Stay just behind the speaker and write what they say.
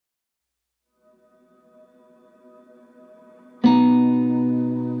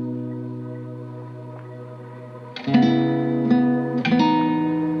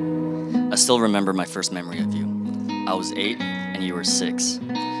still remember my first memory of you. I was 8 and you were 6.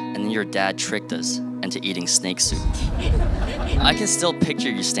 And then your dad tricked us into eating snake soup. I can still picture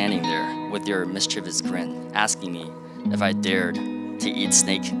you standing there with your mischievous grin, asking me if I dared to eat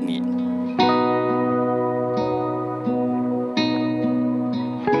snake meat.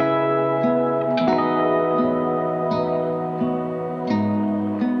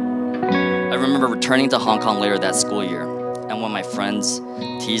 I remember returning to Hong Kong later that school year, and when my friends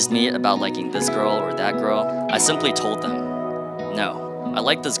teased me about liking this girl or that girl, I simply told them, no, I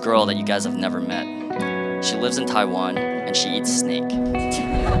like this girl that you guys have never met. She lives in Taiwan and she eats snake.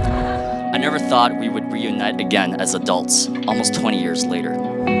 I never thought we would reunite again as adults, almost 20 years later.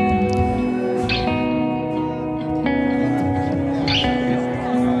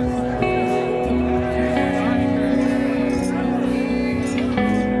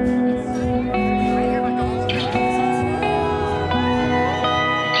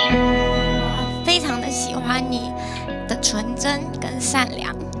纯真跟善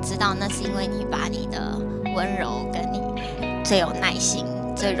良，知道那是因为你把你的温柔跟你最有耐心、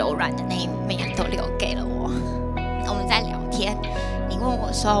最柔软的那一面都留给了我。我们在聊天，你问我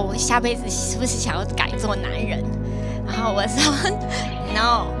说我下辈子是不是想要改做男人，然后我说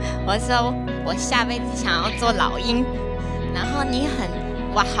no， 我说我下辈子想要做老鹰，然后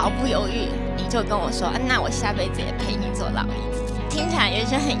我毫不犹豫，你就跟我说，那我下辈子也陪你做老鹰。听起来也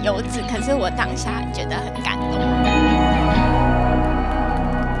是很幼稚，可是我当下觉得很感动。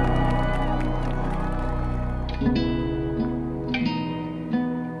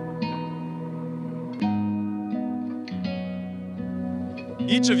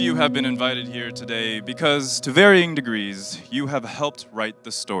Each of you have been invited here today because, to varying degrees, you have helped write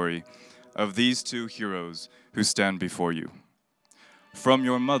the story of these two heroes who stand before you. From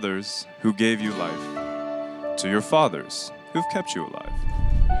your mothers who gave you life, to your fathers who've kept you alive,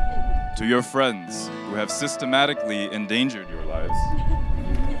 to your friends who have systematically endangered your lives.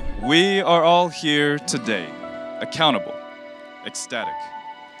 We are all here today, accountable, ecstatic,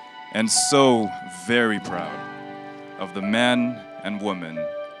 and so very proud of the man and woman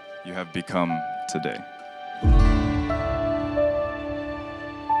you have become today.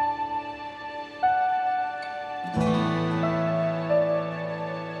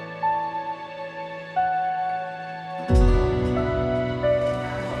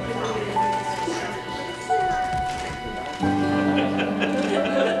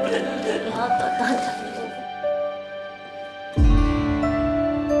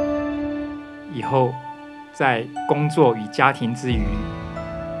以后在工作与家庭之余，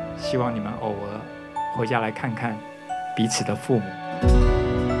希望你们偶尔回家来看看彼此的父母。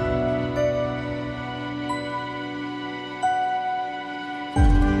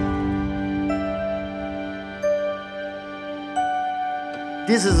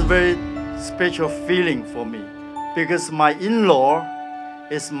This is a very special feeling for me because my in-law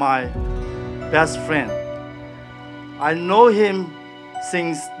is my best friend. I know him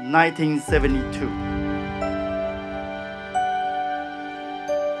since 1972.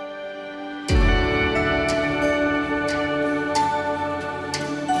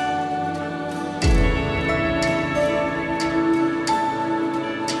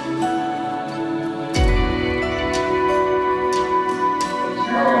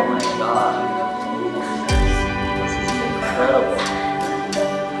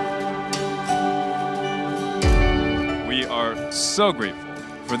 So grateful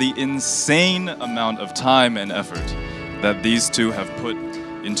for the insane amount of time and effort that these two have put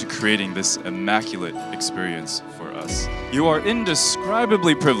into creating this immaculate experience for us. You are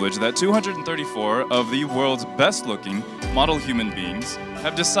indescribably privileged that 234 of the world's best-looking model human beings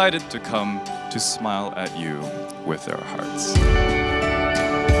have decided to come to smile at you with their hearts.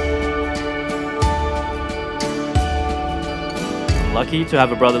 I'm lucky to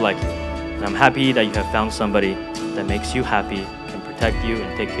have a brother like you, and I'm happy that you have found somebody that makes you happy, can protect you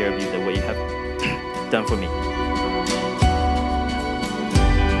and take care of you the way you have done for me.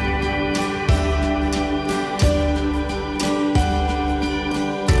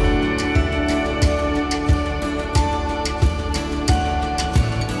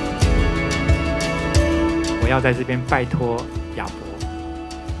我要在这边拜托亚伯，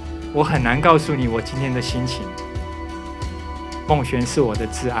我很难告诉你我今天的心情。孟璇是我的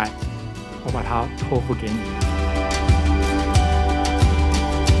挚爱，我把它托付给你。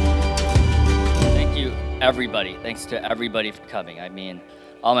Everybody, thanks to everybody for coming. I mean,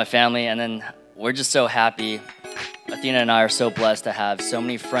 all my family, and then we're just so happy. Athena and I are so blessed to have so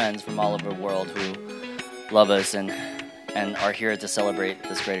many friends from all over the world who love us and are here to celebrate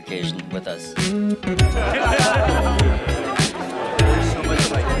this great occasion with us.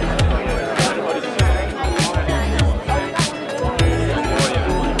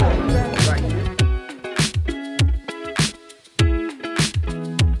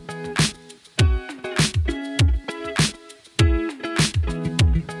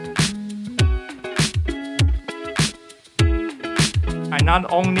 not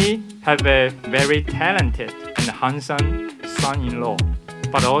only have a very talented and handsome son-in-law,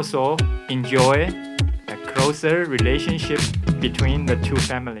 but also enjoy a closer relationship between the two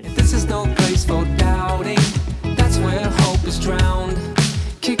families. This is no place for doubting. That's where hope is drowned.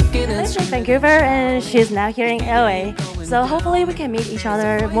 Kicking and She's from Vancouver and she's now here in LA. So hopefully we can meet each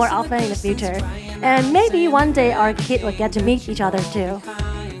other more often in the future. And maybe one day our kid will get to meet each other too.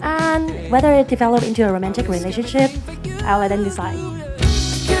 And whether it develops into a romantic relationship, I'll let them decide.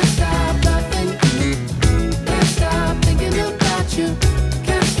 can't stop loving. Can't stop thinking about you.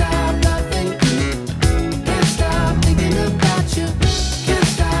 Can't stop loving. Can't stop thinking about you. Can't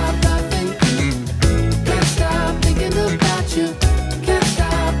stop loving. Can't stop thinking about you. Can't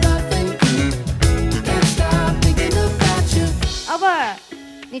stop loving. Can't stop thinking about you. Albert，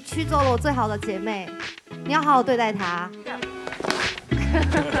你娶走了我最好的姐妹，你要好好对待她。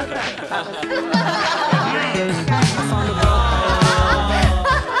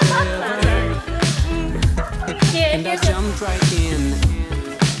 And I jumped right in.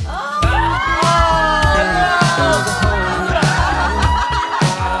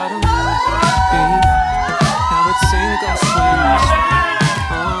 Now it's sink or swim.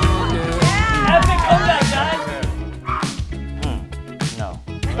 Epic comeback, guys! No.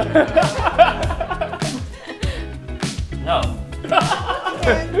 No.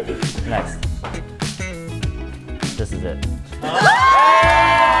 Next. This is it.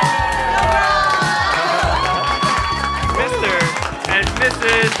 Mr. and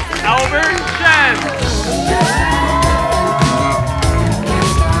Mrs. Albert Shen. Can't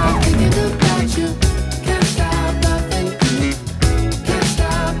stop thinking about you. Can't stop loving. Can't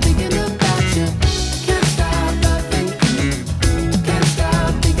stop thinking about you. Can't stop loving. Can't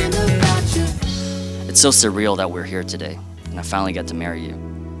stop thinking about you. It's so surreal that we're here today, and I finally get to marry you,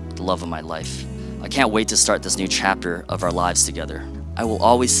 the love of my life. I can't wait to start this new chapter of our lives together. I will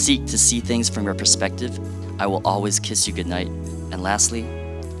always seek to see things from your perspective. I will always kiss you goodnight. And lastly,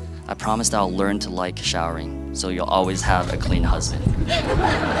 I promise that I'll learn to like showering, so you'll always have a clean husband.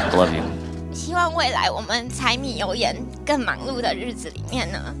 I love you. 希望未来我们柴米油盐更忙碌的日子里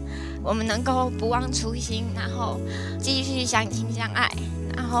面呢，我们能够不忘初心，然后继续相亲相爱，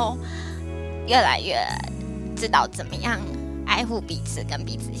然后越来越知道怎么样爱护彼此，跟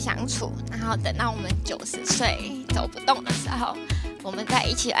彼此相处，然后等到我们90岁走不动的时候，我们再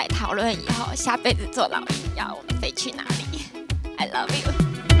一起来讨论以后下辈子做老鹰要我们飞去哪里。I love you。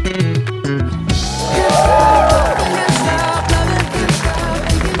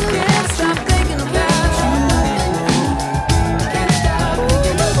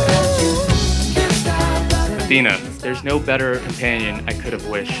 Athena, there's no better companion I could have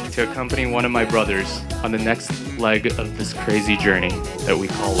wished to accompany one of my brothers on the next leg of this crazy journey that we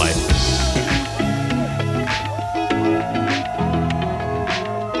call life.